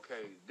like,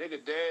 okay, they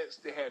could dance,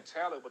 they had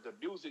talent, but the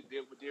music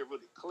didn't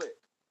really click.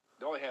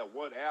 They only had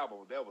one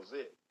album, that was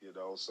it, you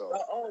know, so.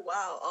 Oh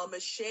wow.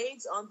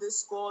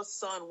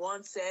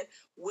 Shades_Son1 said,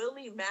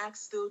 Willie Mack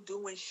still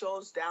doing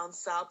shows down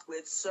south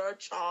with Sir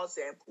Charles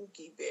and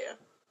Pookie Bear.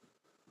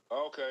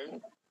 Okay.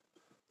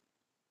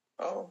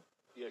 Oh.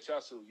 Yeah, shout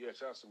out to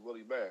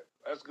Willie Mack.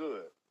 That's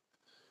good.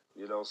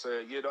 You know what I'm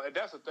saying? You know, and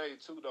that's the thing,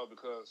 too, though,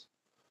 because,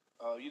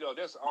 you know,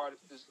 there's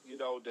artists, you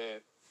know,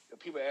 that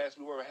people ask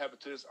me what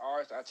happened to this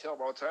artist. I tell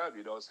them all the time,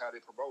 you know, it's how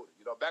they promote it.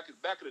 You know, back in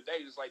the day,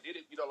 it's like,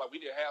 you know, like we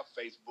didn't have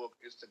Facebook,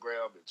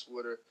 Instagram, and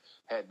Twitter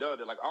had done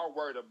it. Like, our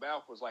word of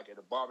mouth was like in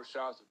the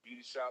barbershops and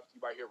beauty shops.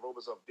 You might hear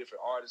rumors of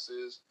different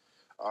artists.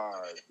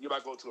 You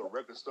might go to a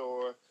record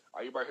store,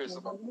 or you might hear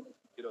somebody,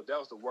 you know, that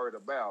was the word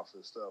of mouth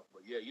and stuff.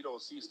 But yeah, you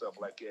don't see stuff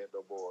like that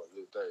no more,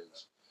 these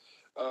things.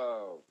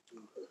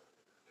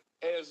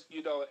 As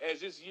you know, as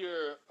this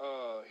year,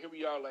 here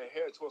we are, like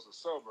headed towards the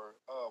summer.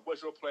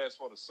 What's your plans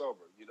for the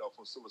summer? You know,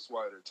 for Silver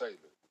Swire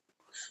Entertainment.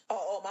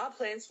 My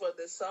plans for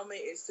the summer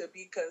is to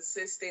be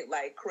consistent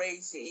like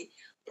crazy,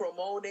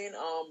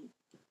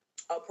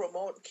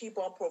 keep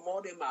on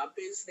promoting my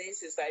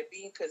business. It's like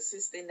being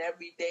consistent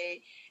every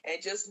day and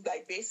just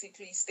like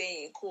basically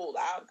staying cool.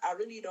 I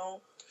really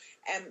don't.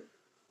 And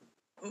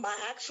my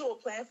actual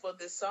plan for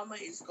the summer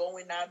is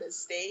going out of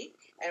state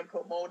and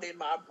promoting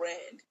my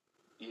brand.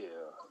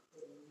 Yeah.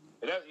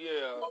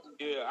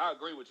 I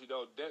agree with you.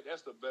 Though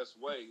that's the best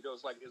way. You know,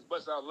 it's like as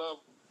much as I love,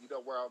 you know,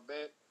 where I'm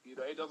at. You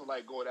know, it doesn't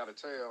like going out of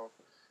town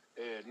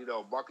and you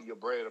know marketing your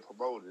brand and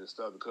promoting it and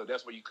stuff because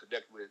that's where you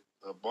connect with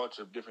a bunch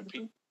of different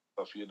people.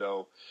 You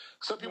know,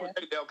 some people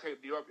think that okay,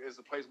 New York is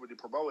the place where they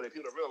promote it.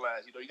 People don't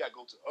realize, you know, you got to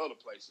go to other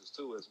places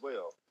too as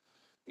well.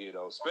 You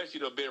know, especially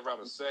being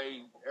around the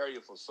same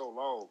area for so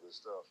long and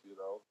stuff. You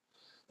know.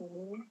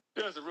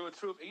 There's the real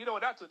truth. And you know,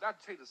 not to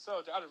take the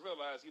subject, I just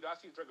realized, you know, I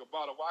see you drink a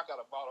bottle of water. I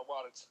got a bottle of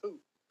water too.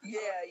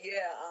 Yeah.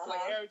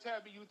 Like every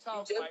time you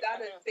talk, you just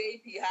gotta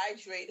stay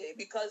dehydrated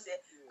because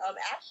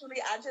actually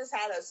I just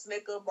had a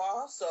Snicker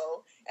bar,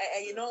 so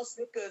and you know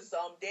Snickers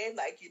they're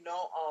like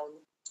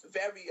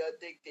very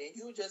addicting.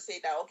 You just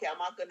say that okay,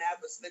 I'm not gonna have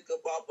a Snicker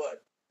bar,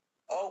 but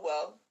oh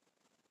well.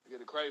 You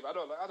get a crave. I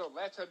don't.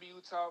 Last time you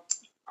talked,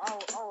 I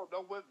don't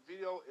know what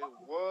video it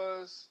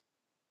was.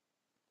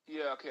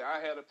 Yeah, okay,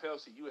 I had a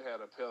Pepsi, you had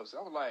a Pepsi.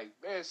 I was like,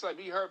 man, it's like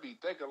me, heard me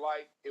thinking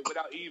like it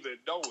without even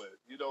knowing,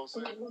 you know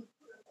what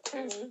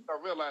I'm saying? I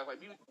realized like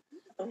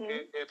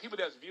and people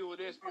that's viewing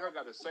this, me her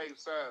got the same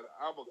sign.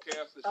 I'm a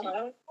Catholic,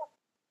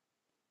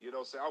 you know what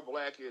I'm saying? I'm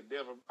black and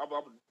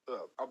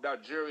I'm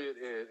Nigerian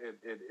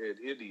and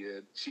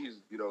Indian.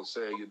 She's, you know what I'm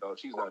saying, you know,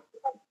 she's not,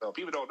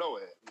 people don't know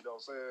it, you know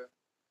what I'm saying?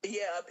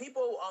 Yeah,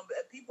 people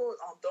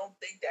don't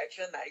think that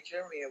you're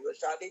Nigerian,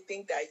 Rashad. They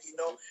think that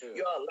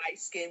you're a light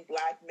skinned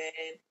black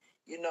man,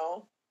 you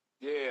know.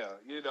 Yeah,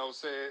 you know what I'm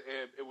saying,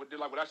 and it would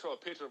like when I show a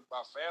picture of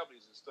my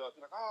families and stuff,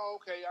 they're like, oh,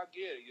 okay, I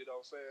get it, you know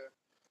what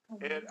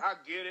I'm saying, and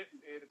I get it,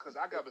 because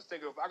I got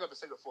mistaken for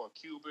a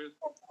Cuban,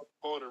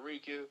 Puerto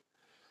Rican,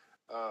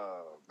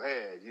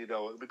 man, you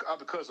know,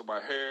 because of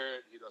my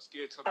hair, you know,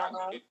 skin tone,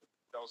 you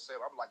know what I'm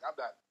saying, I'm like, I'm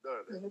not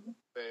none of that,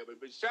 man,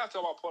 but shout out to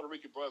all my Puerto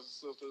Rican brothers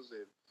and sisters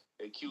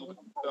and Cuban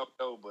stuff,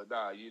 though, but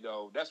nah, you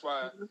know, that's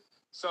why.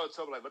 So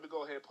like, let me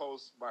go ahead and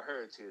post my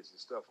heritage and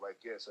stuff like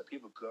that, so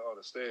people could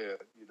understand,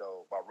 you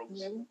know, my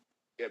roots.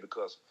 Yeah,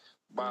 because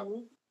my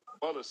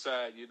mother's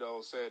side, you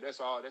know, saying that's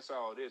all it is.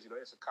 You know,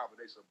 it's a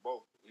combination of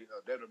both. You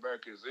know, Native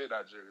Americans and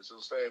Nigerians. So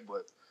I'm saying,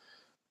 but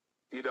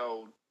you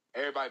know,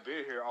 everybody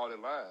been here all their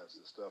lives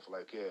and stuff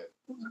like that.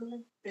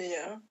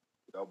 Yeah.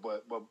 You know,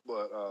 but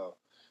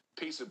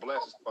peace and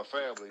blessings to my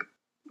family.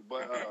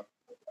 But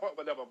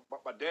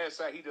my dad's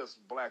side, he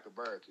just Black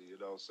American, you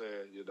know what I'm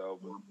saying? You know,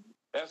 but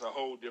that's a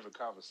whole different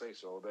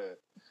conversation on that.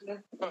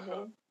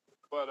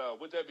 But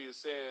with that being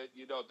said,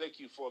 you know, thank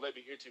you for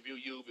letting me interview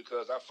you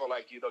because I feel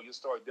like, you know, your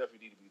story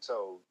definitely need to be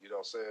told, you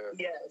know what I'm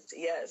saying?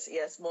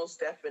 Yes, most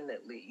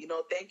definitely. You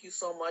know, thank you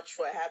so much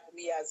for having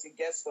me as a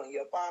guest on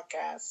your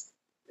podcast.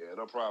 Yeah,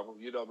 no problem.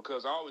 You know,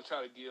 because I always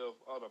try to give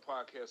other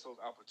podcasts those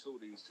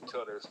opportunities to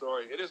tell their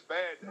story. It is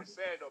bad, it's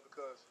sad though,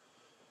 because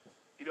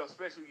you know,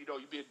 especially, you know,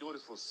 you've been doing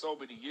this for so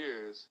many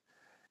years.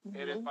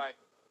 And it's like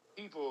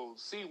people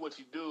see what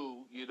you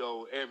do, you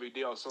know, every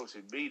day on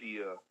social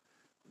media,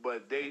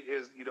 but they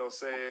you know what I'm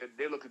saying,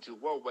 they look at you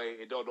one way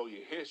and don't know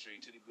your history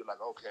until they be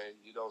like, okay,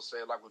 you know what I'm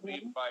saying? Like with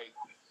me, like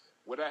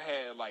when I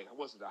had like,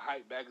 what's it, the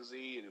Hype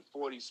magazine and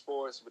 40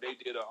 Sports, when they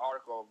did an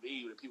article on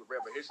me and people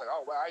read my history, like,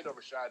 oh, wow, I know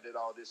Rashad did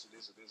all this and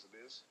this and this and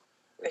this.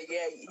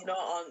 Yeah, you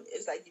know,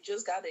 it's like you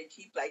just gotta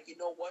keep like, you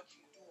know, what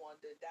you do on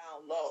the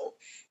down low,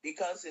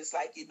 because it's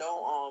like, you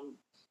know,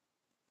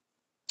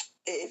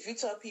 if you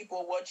tell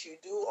people what you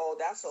do,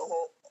 that's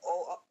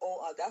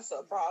that's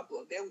a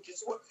problem. They would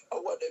just want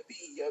to be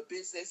in your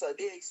business, or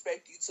they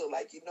expect you to,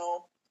 like,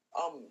 oh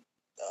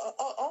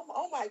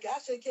my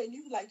gosh, and can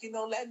you, like,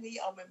 let me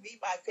meet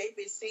my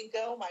favorite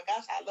singer? Oh my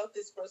gosh, I love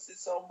this person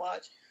so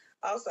much.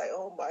 I was like,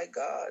 oh my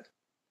God.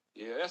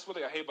 Yeah, that's one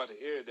thing I hate about the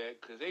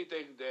internet, because they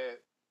think that,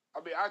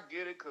 I mean, I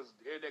get it, because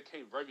the internet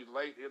came very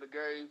late in the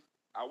game.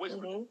 I wish we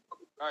were in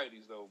the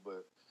 90s, though,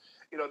 but,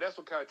 that's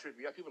what kind of tripped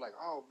me. People like,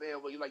 oh,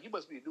 man, well, you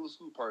must be a new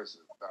school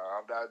person. No,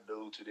 I'm not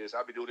new to this.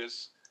 I've been doing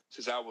this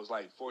since I was,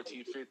 like,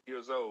 14, 15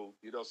 years old,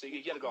 so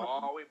you got to go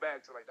all the way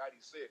back to, like,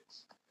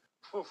 96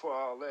 for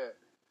all that,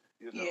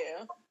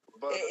 Yeah.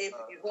 But if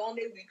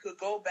only we could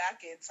go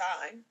back in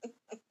time.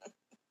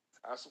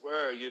 I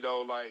swear,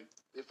 like,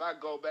 if I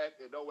go back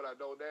and know what I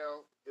know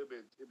now, it'd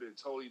been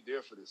totally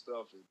different and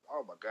stuff. And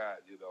oh my God,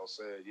 what I'm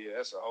saying? Yeah,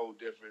 that's a whole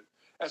different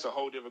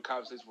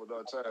conversation for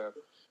another time.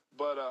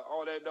 But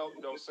on that note,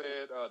 what I'm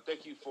saying?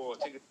 Thank you for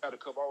taking the time to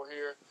come on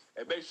here,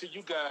 and make sure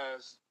you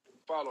guys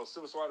follow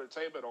Silver Swan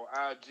Entertainment on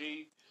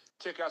IG.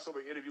 Check out some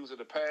of the interviews in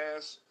the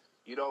past.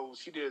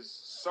 She did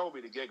so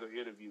many Giga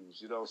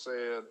interviews. What I'm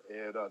saying?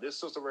 And this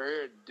sister right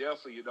here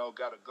definitely,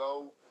 got to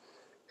go.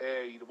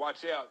 And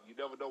watch out. You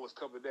never know what's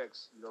coming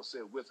next,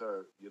 with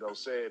her.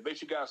 Make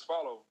sure you guys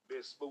follow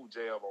Miss Smooth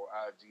Jam on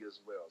IG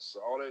as well. So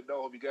all that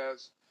know, hope you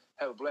guys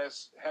have a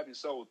blessed, happy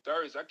Soul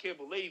Thursday. I can't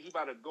believe we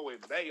about to go in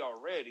May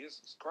already.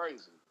 This is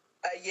crazy.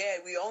 Yeah,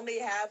 we only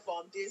have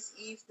this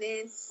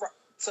evening,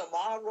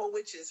 tomorrow,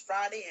 which is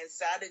Friday, and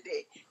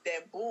Saturday.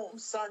 Then boom,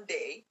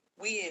 Sunday,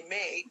 we in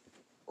May.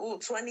 Ooh,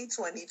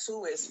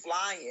 2022 is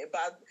flying.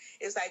 But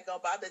it's like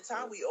by the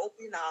time we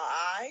open our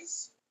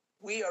eyes,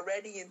 we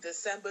already in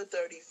December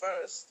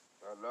 31st.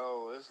 I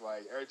know. It's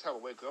like every time I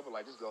wake up, I'm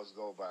like, this goes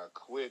go by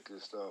quick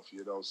and stuff,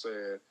 you know what I'm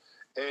saying?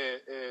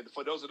 And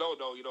for those that don't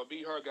know, me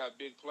and her got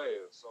big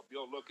plans. So be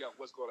on the lookout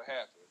what's going to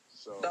happen.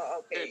 So,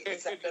 okay.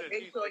 Make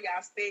sure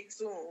y'all stay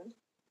tuned.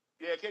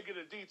 Yeah, can't get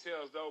the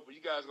details, though, but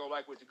you guys going to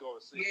like what you're going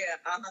to see. Yeah,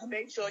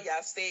 make sure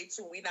y'all stay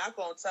tuned. We're not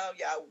going to tell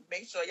y'all.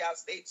 Make sure y'all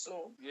stay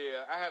tuned.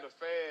 Yeah, I had a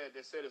fan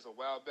that said this a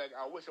while back.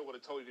 I wish I would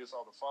have told you this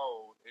on the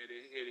phone, and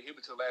it hit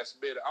me to the last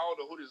minute. I don't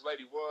know who this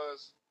lady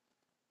was.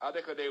 I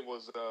think her name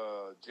was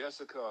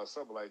Jessica or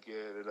something like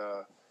that.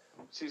 And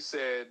she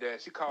said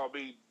that she called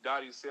me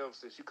Dottie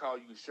Simpson. She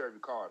called you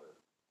Sherry Carter.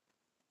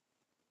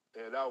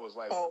 And I was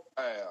like,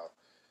 wow.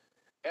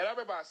 And I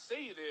remember I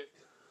seen it,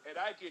 and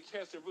I get a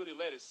chance to really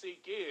let it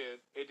sink in,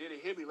 and then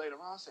it hit me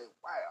later on. I said,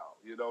 wow.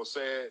 You know what I'm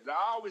saying? Now,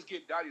 I always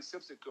get Dottie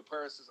Simpson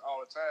comparisons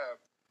all the time,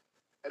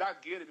 and I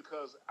get it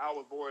because I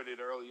was born in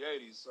the early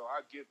 80s, so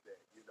I get that.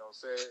 You know what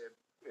I'm saying?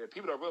 And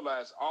people don't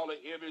realize all the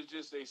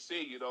images they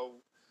see,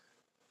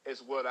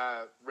 is what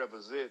I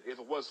represent. If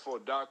it was for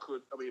Doc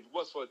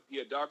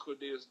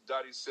Cornelius,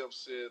 Dottie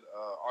Simpson,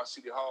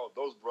 R.C.D. Hall,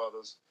 those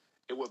brothers,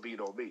 it would be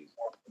no me.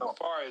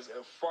 As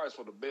far as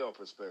from the male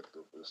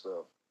perspective and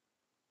stuff.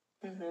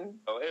 Mm-hmm.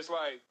 So it's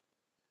like,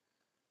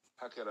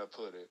 how can I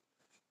put it?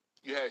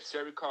 You had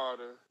Sherry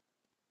Carter,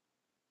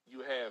 you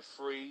had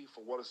Free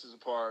from 106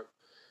 Park.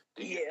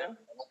 Yeah.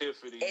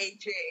 Tiffany.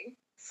 AJ.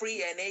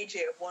 Free and AJ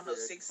at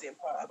 106 in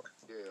Park.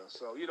 Yeah,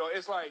 so,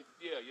 it's like,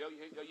 you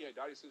had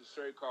Dottie Simpson,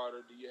 Sherry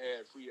Carter, then you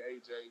had Free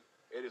AJ,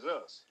 it is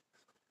us.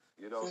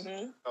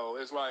 Mm-hmm. So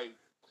it's like,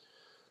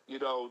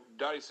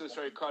 Dottie Simpson,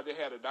 Sherry Carter,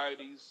 they had the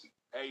 90s,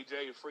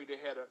 AJ and Free, they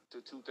had the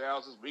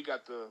 2000s. We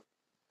got the,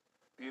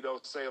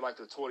 say like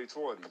the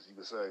 2020s, you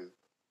could say.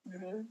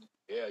 Mm-hmm.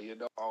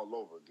 Yeah, all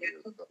over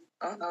again. So,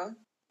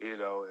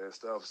 and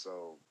stuff.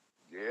 So,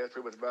 yeah, that's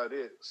pretty much about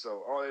it.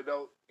 So, all I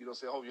know,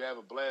 say, hope you have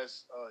a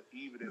blessed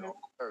evening on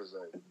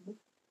Thursday. Mm-hmm.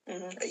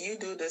 Mm-hmm. You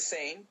do the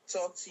same.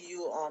 Talk to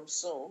you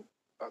soon.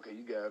 Okay,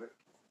 you got it.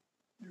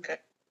 Okay.